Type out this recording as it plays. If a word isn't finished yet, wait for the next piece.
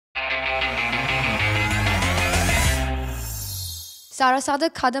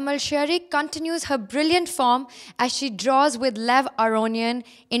Sarasadat Khademalsharieh continues her brilliant form as she draws with Levon Aronian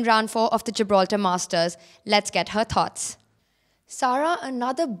in round 4 of the Gibraltar Masters. Let's get her thoughts. Sara,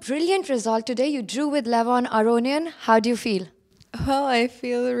 another brilliant result today. You drew with Levon Aronian. How do you feel? Well, I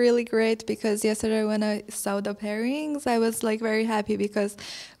feel really great because yesterday when I saw the pairings, I was like very happy because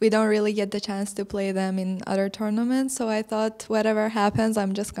we don't really get the chance to play them in other tournaments. So I thought whatever happens,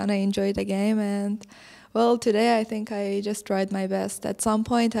 I'm just gonna enjoy the game. And well, today I think I just tried my best. At some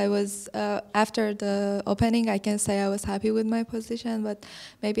point I was, after the opening, I can say I was happy with my position, but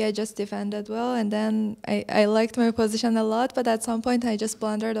maybe I just defended well. And then I liked my position a lot, but at some point I just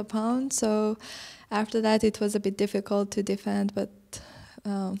blundered a pawn. So after that, it was a bit difficult to defend, but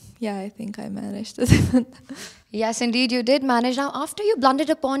yeah, I think I managed to defend. Yes, indeed, you did manage. Now, after you blundered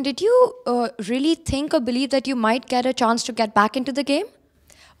a pawn, did you really think or believe that you might get a chance to get back into the game?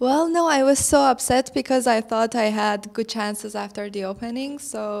 Well, no, I was so upset because I thought I had good chances after the opening,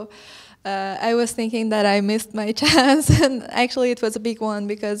 so I was thinking that I missed my chance, and actually it was a big one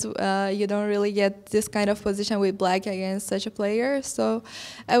because you don't really get this kind of position with black against such a player, so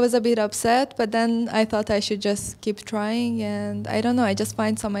I was a bit upset, but then I thought I should just keep trying, and I don't know, I just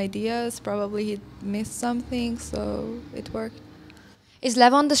find some ideas, probably he missed something, so it worked. Is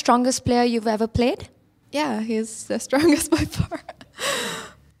Levon the strongest player you've ever played? Yeah, he's the strongest by far.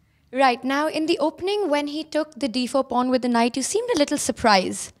 Right, now in the opening when he took the d4 pawn with the knight, you seemed a little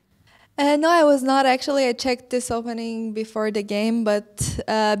surprised. No, I was not. Actually, I checked this opening before the game, but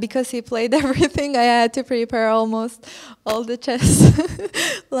because he played everything, I had to prepare almost all the chess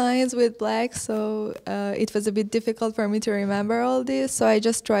lines with black, so it was a bit difficult for me to remember all this, so I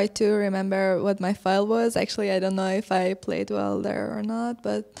just tried to remember what my file was. Actually, I don't know if I played well there or not,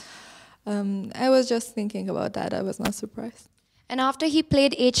 but I was just thinking about that. I was not surprised. And after he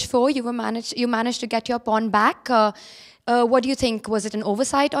played h4, you managed to get your pawn back. What do you think? Was it an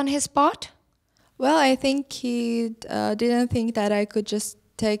oversight on his part? Well, I think he didn't think that I could just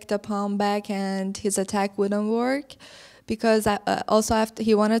take the pawn back and his attack wouldn't work, because also after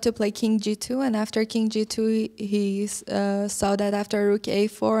he wanted to play king g2, and after king g2 he saw that after rook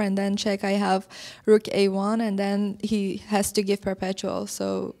a4 and then check I have rook a1, and then he has to give perpetual,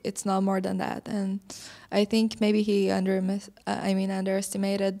 so it's not more than that. And I think maybe he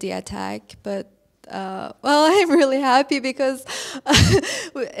underestimated the attack, but well, I'm really happy because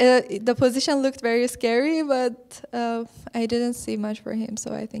the position looked very scary, but I didn't see much for him,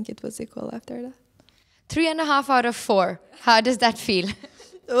 so I think it was equal after that. 3.5 out of 4. How does that feel?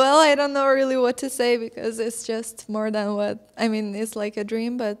 Well, I don't know really what to say because it's just more than what, it's like a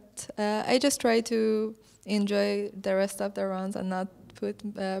dream, but I just try to enjoy the rest of the rounds and not put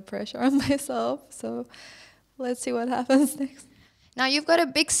pressure on myself. So let's see what happens next. Now you've got a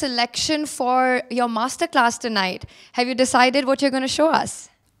big selection for your masterclass tonight. Have you decided what you're going to show us?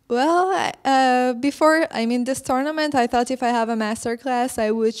 Well, before this tournament, I thought if I have a masterclass, I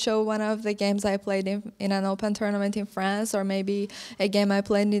would show one of the games I played in an open tournament in France, or maybe a game I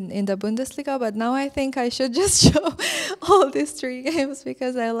played in the Bundesliga. But now I think I should just show all these 3 games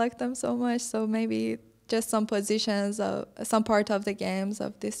because I like them so much. So maybe just some positions, some part of the games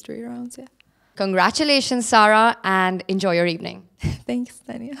of these 3 rounds. Yeah. Congratulations, Sara, and enjoy your evening. Thanks,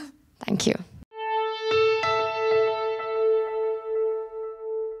 Tanya. Thank you.